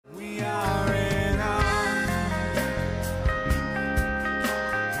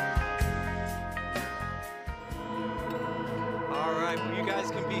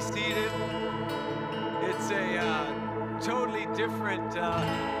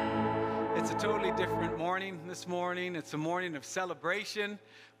It's a totally different morning this morning. It's a morning of celebration.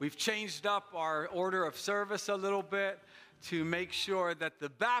 We've changed up our order of service a little bit to make sure that the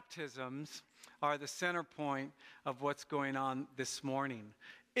baptisms are the center point of what's going on this morning.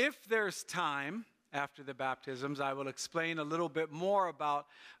 If there's time after the baptisms, I will explain a little bit more about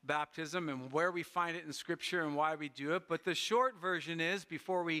baptism and where we find it in Scripture and why we do it. But the short version is,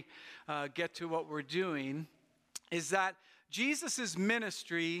 before we get to what we're doing, is that Jesus'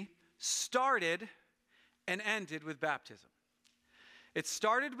 ministry started and ended with baptism. It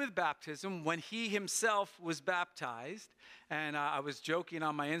started with baptism when he himself was baptized. And I was joking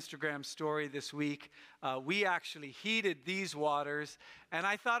on my Instagram story this week. We actually heated these waters. And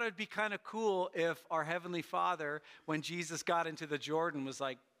I thought it'd be kind of cool if our Heavenly Father, when Jesus got into the Jordan, was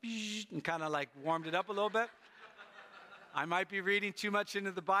like, and kind of like warmed it up a little bit. I might be reading too much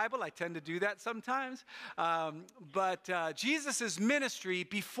into the Bible. I tend to do that sometimes. But Jesus' ministry,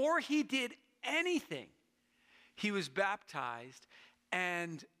 before he did anything, he was baptized.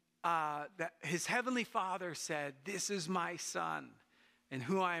 And his heavenly Father said, "This is my Son, in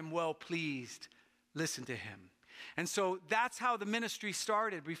whom I am well pleased. Listen to him." And so that's how the ministry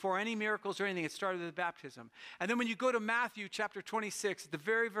started. Before any miracles or anything, it started with baptism. And then when you go to Matthew chapter 26, at the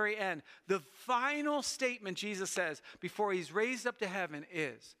very, very end, the final statement Jesus says before he's raised up to heaven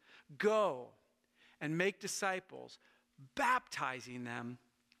is, "Go and make disciples, baptizing them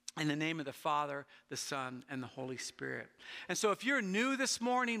in the name of the Father, the Son, and the Holy Spirit." And so if you're new this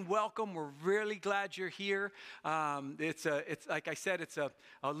morning, welcome. We're really glad you're here. It's like I said, it's a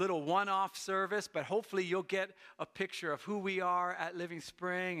little one-off service, but hopefully you'll get a picture of who we are at Living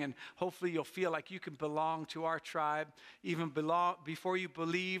Spring, and hopefully you'll feel like you can belong to our tribe, even belong before you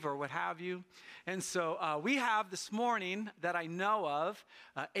believe or what have you. And so we have this morning, that I know of,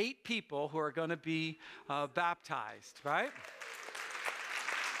 8 people who are going to be baptized, right?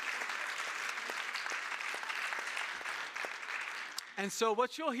 And so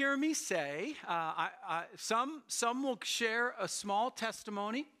what you'll hear me say, some will share a small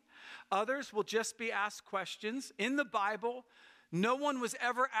testimony. Others will just be asked questions. In the Bible, no one was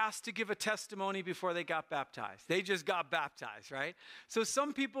ever asked to give a testimony before they got baptized. They just got baptized, right? So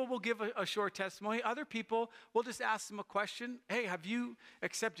some people will give a short testimony. Other people will just ask them a question. Hey, have you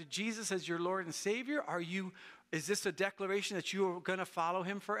accepted Jesus as your Lord and Savior? Is this a declaration that you are going to follow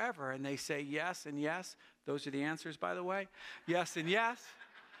him forever? And they say yes and yes. Those are the answers, by the way. Yes and yes.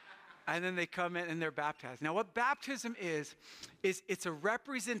 And then they come in and they're baptized. Now, what baptism is it's a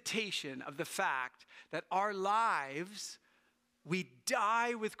representation of the fact that our lives, we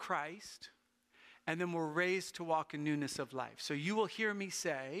die with Christ, and then we're raised to walk in newness of life. So you will hear me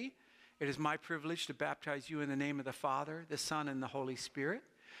say, "It is my privilege to baptize you in the name of the Father, the Son, and the Holy Spirit.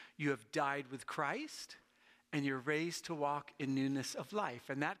 You have died with Christ, and you're raised to walk in newness of life."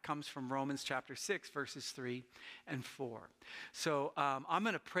 And that comes from Romans chapter 6, verses 3 and 4. So I'm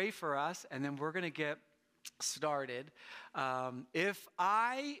going to pray for us, and then we're going to get started. If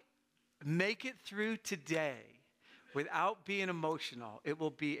I make it through today without being emotional, it will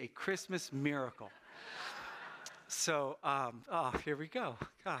be a Christmas miracle. So, here we go.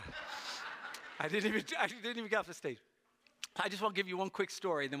 God. I didn't even get off the stage. I just want to give you one quick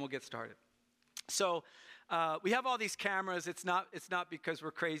story, then we'll get started. So, we have all these cameras. It's not because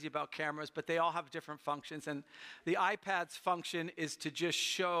we're crazy about cameras, but they all have different functions. And the iPad's function is to just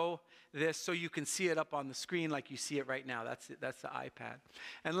show this so you can see it up on the screen like you see it right now. That's the iPad.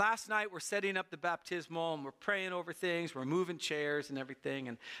 And last night we're setting up the baptismal, and we're praying over things. We're moving chairs and everything.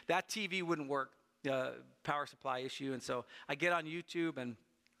 And that TV wouldn't work, power supply issue. And so I get on YouTube, and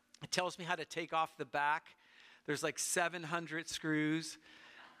it tells me how to take off the back. There's like 700 screws.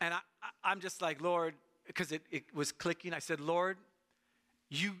 And I'm just like, Lord, because it was clicking. I said, Lord,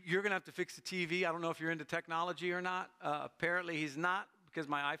 you're going to have to fix the TV. I don't know if you're into technology or not. Apparently he's not, because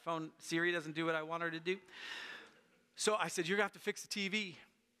my iPhone Siri doesn't do what I want her to do. So I said, you're going to have to fix the TV.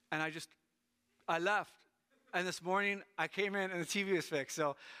 And I left. And this morning I came in and the TV was fixed.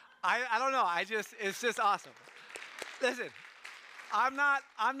 So I don't know. It's just awesome. Listen, I'm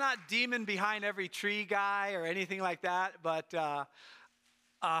not demon behind every tree guy or anything like that, but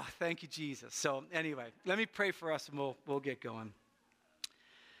thank you, Jesus. So anyway, let me pray for us, and we'll get going.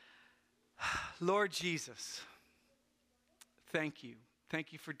 Lord Jesus, thank you.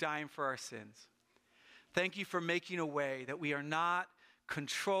 Thank you for dying for our sins. Thank you for making a way that we are not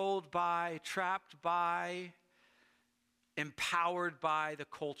controlled by, trapped by, empowered by the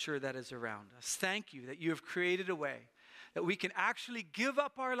culture that is around us. Thank you that you have created a way that we can actually give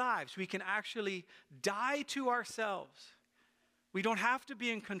up our lives. We can actually die to ourselves. We don't have to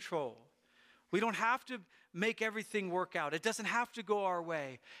be in control. We don't have to make everything work out. It doesn't have to go our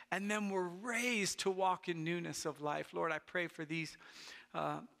way. And then we're raised to walk in newness of life. Lord, I pray for these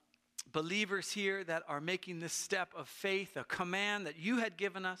believers here that are making this step of faith, a command that you had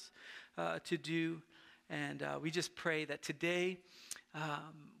given us to do. And we just pray that today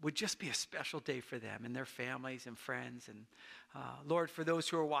would just be a special day for them and their families and friends. And Lord, for those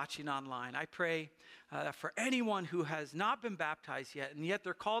who are watching online, I pray that for anyone who has not been baptized yet, and yet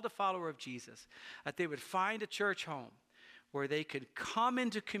they're called a follower of Jesus, that they would find a church home where they could come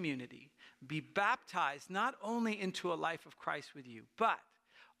into community, be baptized not only into a life of Christ with you, but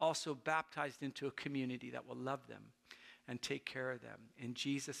also baptized into a community that will love them and take care of them. In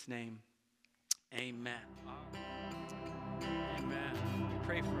Jesus' name, amen. Amen.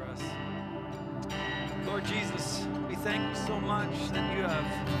 Pray for us. Lord Jesus, we thank you so much that you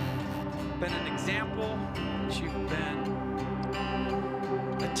have been an example, that you've been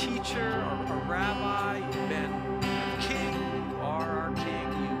a teacher, a rabbi, you've been a king, you are our king,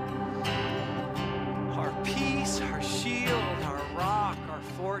 you our peace, our shield, our rock, our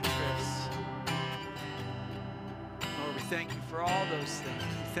fortress. Lord, we thank you for all those things.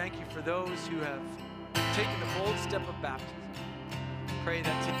 We thank you for those who have taken the bold step of baptism. Pray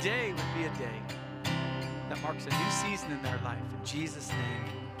that today would be a day that marks a new season in their life. In Jesus' name,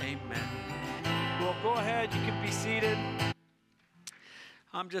 amen. Well, go ahead. You can be seated.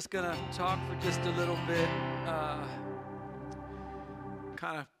 I'm just going to talk for just a little bit,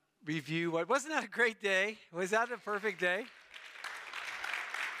 kind of review. Wasn't that a great day? Was that a perfect day?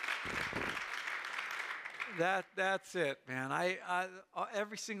 That's it, man. I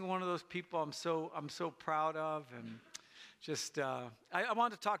every single one of those people I'm so proud of, and just I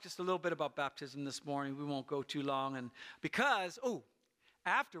wanted to talk just a little bit about baptism this morning. We won't go too long, and because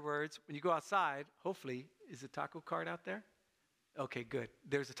afterwards when you go outside, hopefully, is the taco cart out there? Okay, good.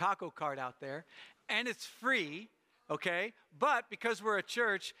 There's a taco cart out there, and it's free. Okay, but because we're a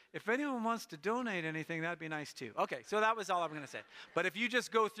church, if anyone wants to donate anything, that'd be nice too. Okay, so that was all I'm going to say. But if you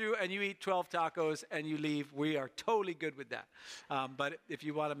just go through and you eat 12 tacos and you leave, we are totally good with that. But if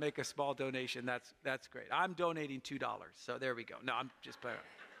you want to make a small donation, that's great. I'm donating $2, so there we go. No, I'm just playing.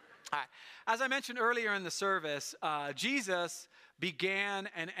 All right. As I mentioned earlier in the service, Jesus began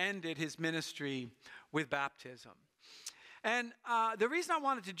and ended his ministry with baptism. And the reason I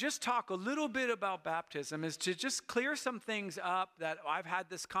wanted to just talk a little bit about baptism is to just clear some things up that I've had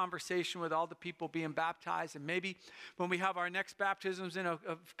this conversation with all the people being baptized. And maybe when we have our next baptisms in a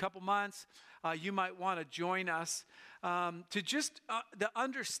couple months, you might want to join us to just the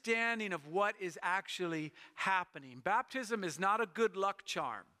understanding of what is actually happening. Baptism is not a good luck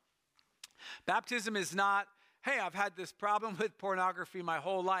charm. Baptism is not, hey, I've had this problem with pornography my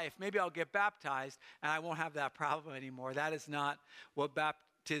whole life. Maybe I'll get baptized and I won't have that problem anymore. That is not what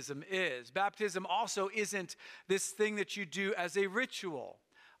baptism is. Baptism also isn't this thing that you do as a ritual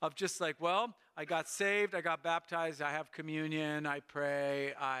of just like, well, I got saved, I got baptized, I have communion, I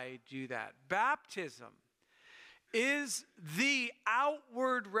pray, I do that. Baptism is the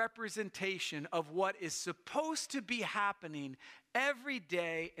outward representation of what is supposed to be happening every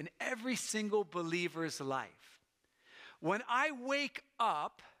day in every single believer's life. When I wake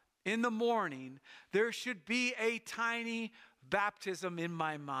up in the morning, there should be a tiny baptism in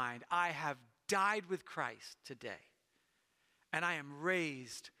my mind. I have died with Christ today, and I am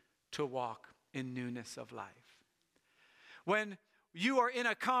raised to walk in newness of life. When you are in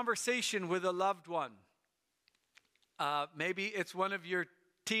a conversation with a loved one, maybe it's one of your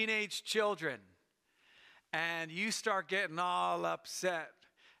teenage children, and you start getting all upset,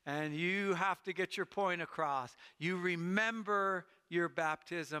 and you have to get your point across. You remember your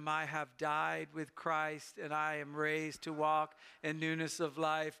baptism. I have died with Christ, and I am raised to walk in newness of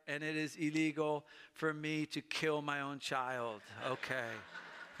life, and it is illegal for me to kill my own child. Okay,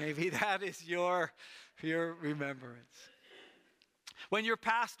 maybe that is your remembrance. When you're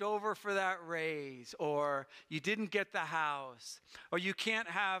passed over for that raise, or you didn't get the house, or you can't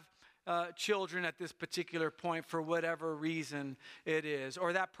have children at this particular point for whatever reason it is,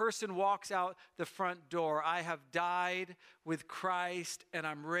 or that person walks out the front door. I have died with Christ and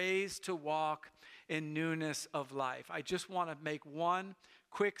I'm raised to walk in newness of life. I just want to make one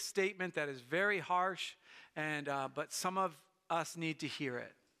quick statement that is very harsh, and but some of us need to hear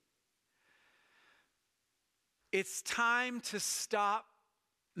it. It's time to stop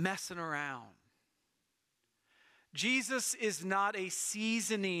messing around. Jesus is not a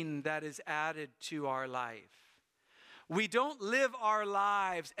seasoning that is added to our life. We don't live our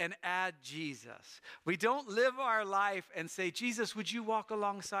lives and add Jesus. We don't live our life and say, Jesus, would you walk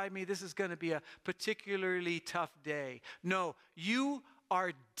alongside me? This is going to be a particularly tough day. No, you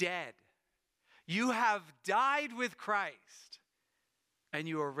are dead. You have died with Christ, and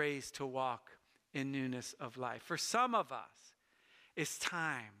you are raised to walk in newness of life. For some of us, it's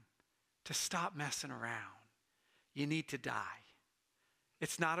time to stop messing around. You need to die.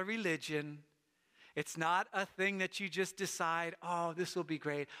 It's not a religion. It's not a thing that you just decide, oh, this will be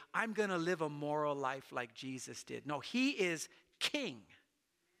great. I'm going to live a moral life like Jesus did. No, he is king.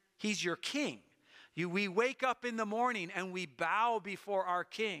 He's your king. We wake up in the morning and we bow before our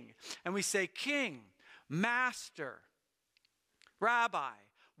king. And we say, King, Master, Rabbi,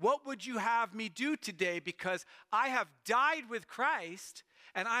 what would you have me do today? Because I have died with Christ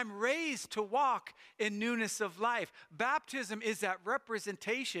and I'm raised to walk in newness of life. Baptism is that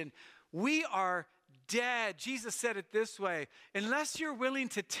representation. We are dead. Jesus said it this way: unless you're willing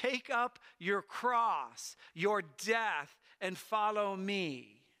to take up your cross, your death, and follow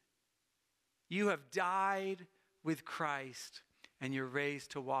me, you have died with Christ and you're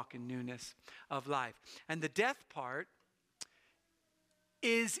raised to walk in newness of life. And the death part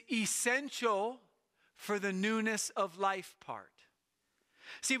is essential for the newness of life part.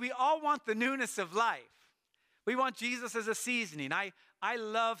 See, we all want the newness of life. We want Jesus as a seasoning. I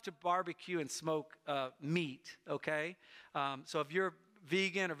love to barbecue and smoke meat, okay? So if you're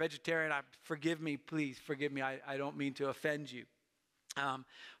vegan or vegetarian, forgive me, please forgive me. I don't mean to offend you.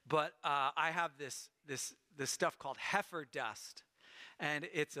 But I have this stuff called heifer dust. And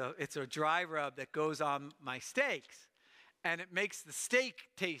it's a dry rub that goes on my steaks. And it makes the steak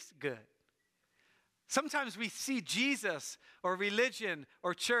taste good. Sometimes we see Jesus or religion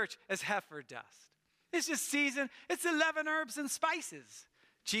or church as heifer dust. It's just seasoned. It's 11 herbs and spices.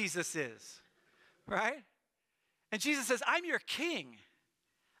 Jesus is, right? And Jesus says, I'm your king.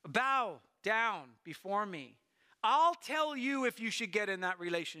 Bow down before me. I'll tell you if you should get in that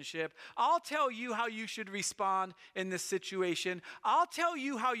relationship. I'll tell you how you should respond in this situation. I'll tell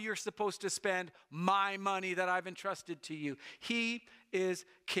you how you're supposed to spend my money that I've entrusted to you. He is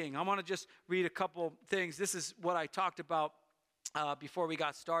king. I want to just read a couple things. This is what I talked about before we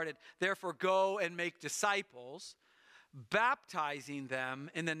got started. Therefore, go and make disciples, baptizing them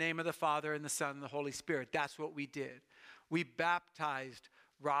in the name of the Father and the Son and the Holy Spirit. That's what we did. We baptized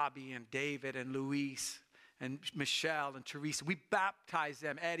Robbie and David and Luis and Michelle and Teresa. We baptized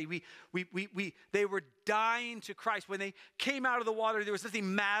them. Eddie, they were dying to Christ. When they came out of the water, there was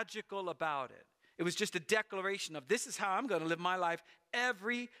nothing magical about it. It was just a declaration of, this is how I'm going to live my life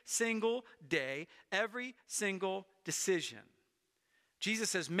every single day, every single decision.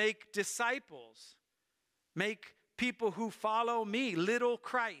 Jesus says, make disciples. Make people who follow me, little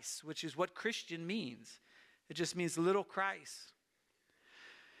Christ, which is what Christian means. It just means little Christ.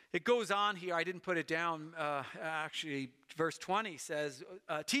 It goes on here. I didn't put it down. Actually, verse 20 says,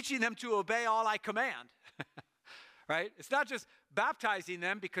 teaching them to obey all I command. Right? It's not just baptizing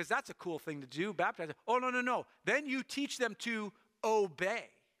them because that's a cool thing to do. Baptize them. Oh, no. Then you teach them to obey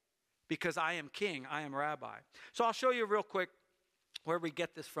because I am king. I am rabbi. So I'll show you real quick where we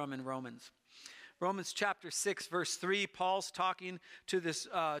get this from in Romans. Romans chapter 6, verse 3. Paul's talking to this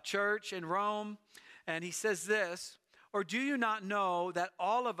church in Rome. And he says this, or do you not know that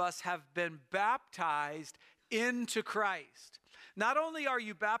all of us have been baptized into Christ? Not only are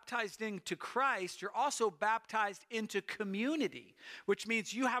you baptized into Christ, you're also baptized into community, which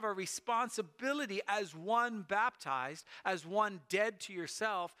means you have a responsibility as one baptized, as one dead to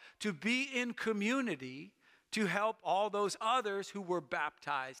yourself, to be in community to help all those others who were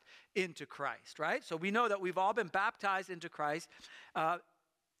baptized into Christ, right? So we know that we've all been baptized into Christ.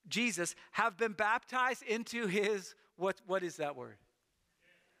 Jesus have been baptized into his, what is that word?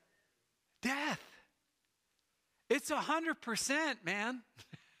 Death. It's 100%, man.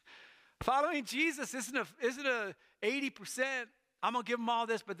 Following Jesus isn't a 80%. I'm going to give them all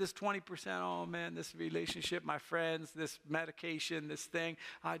this, but this 20%, oh man, this relationship, my friends, this medication, this thing,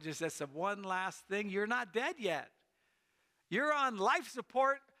 that's the one last thing. You're not dead yet. You're on life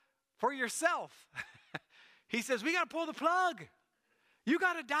support for yourself. He says, we got to pull the plug. You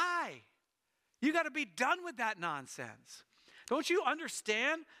got to die. You got to be done with that nonsense. Don't you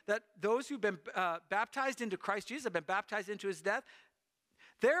understand that those who've been baptized into Christ Jesus have been baptized into his death?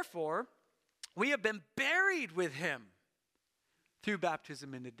 Therefore, we have been buried with him through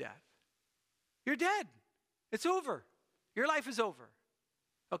baptism into death. You're dead. It's over. Your life is over.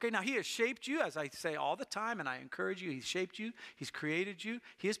 Okay, now he has shaped you, as I say all the time, and I encourage you, he's shaped you, he's created you,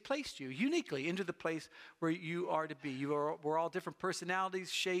 he has placed you uniquely into the place where you are to be. We're all different personalities,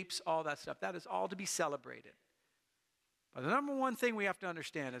 shapes, all that stuff. That is all to be celebrated. But the number one thing we have to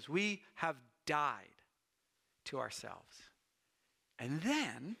understand is we have died to ourselves. And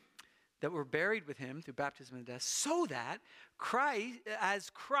then that we're buried with him through baptism and death, so that Christ, as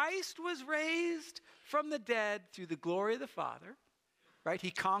Christ was raised from the dead through the glory of the Father, right?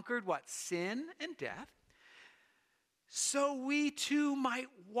 He conquered what? Sin and death. So we too might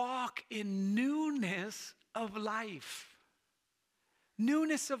walk in newness of life.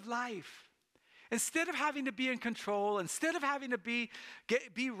 Newness of life. Instead of having to be in control, instead of having to be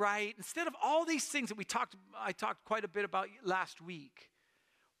right, instead of all these things that I talked quite a bit about last week,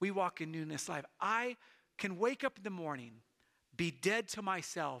 we walk in newness life. I can wake up in the morning, be dead to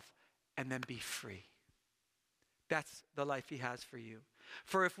myself, and then be free. That's the life he has for you.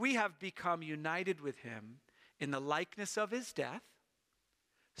 For if we have become united with him in the likeness of his death,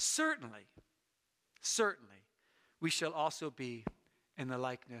 certainly, we shall also be in the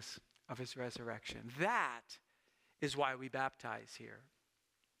likeness of his resurrection. That is why we baptize here.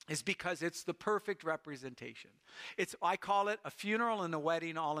 Is because it's the perfect representation. I call it a funeral and a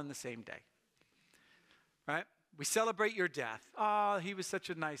wedding all in the same day. Right? We celebrate your death. Oh, he was such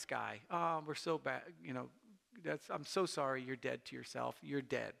a nice guy. Oh, we're so bad. I'm so sorry you're dead to yourself. You're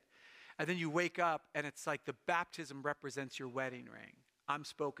dead. And then you wake up and it's like the baptism represents your wedding ring. I'm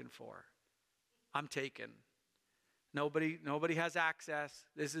spoken for. I'm taken. Nobody has access.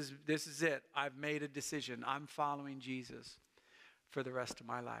 This is it. I've made a decision. I'm following Jesus for the rest of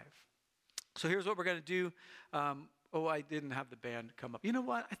my life. So here's what we're going to do. I didn't have the band come up. You know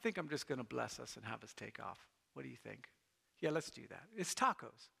what? I think I'm just going to bless us and have us take off. What do you think? Yeah, let's do that. It's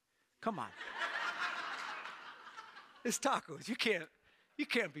tacos. Come on. It's tacos. You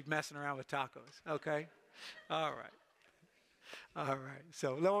can't be messing around with tacos, okay? All right.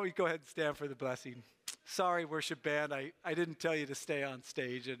 So let me go ahead and stand for the blessing. Sorry, worship band. I didn't tell you to stay on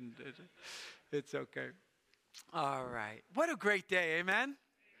stage, and it's okay. All right. What a great day. Amen?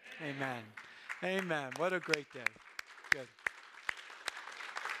 Amen. Amen. What a great day. Good.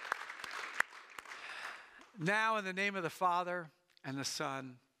 Now, in the name of the Father, and the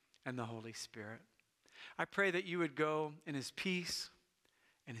Son, and the Holy Spirit, I pray that you would go in his peace,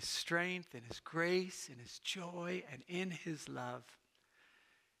 in his strength, in his grace, in his joy, and in his love.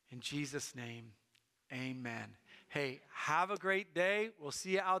 In Jesus' name, amen. Hey, have a great day. We'll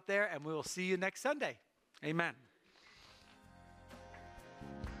see you out there, and we will see you next Sunday. Amen.